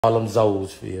All them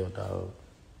Zoes feel, dog.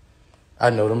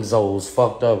 I know them Zoes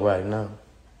fucked up right now.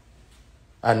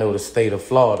 I know the state of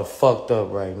Florida fucked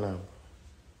up right now.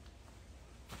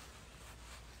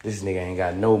 This nigga ain't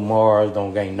got no morals,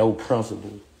 don't got no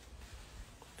principles.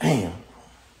 Damn.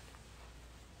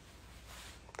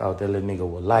 Thought that little nigga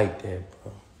would like that,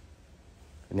 bro.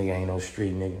 That nigga ain't no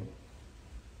street nigga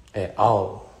at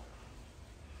all.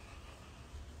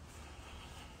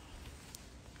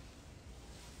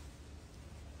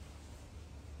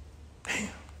 Damn.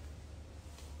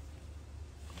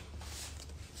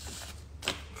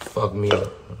 Fuck me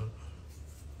up.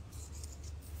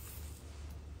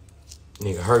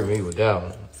 Nigga hurt me with that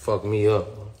one. Fuck me up.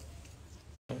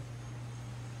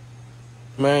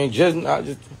 Man, I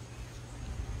just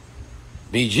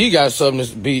BG got something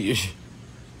to be.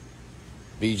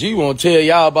 BG won't tell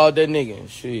y'all about that nigga.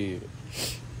 Shit.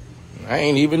 I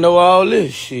ain't even know all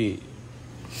this shit.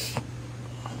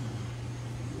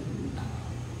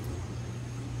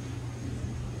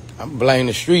 I'm blaming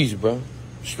the streets, bro.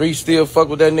 Streets still fuck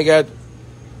with that nigga.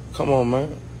 Come on,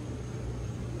 man.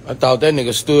 I thought that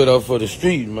nigga stood up for the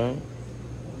street, man.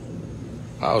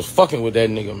 I was fucking with that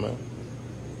nigga, man.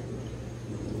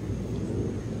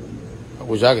 I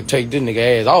wish I could take this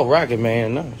nigga ass off Rocket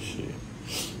Man now. Shit.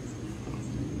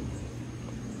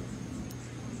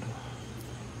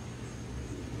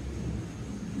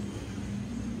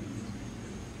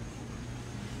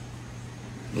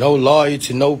 No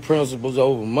loyalty, no principles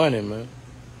over money, man.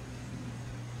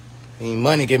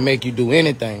 Money can make you do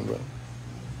anything, bro.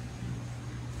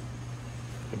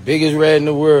 The biggest rat in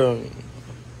the world.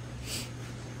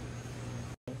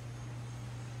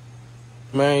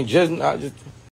 Man, I just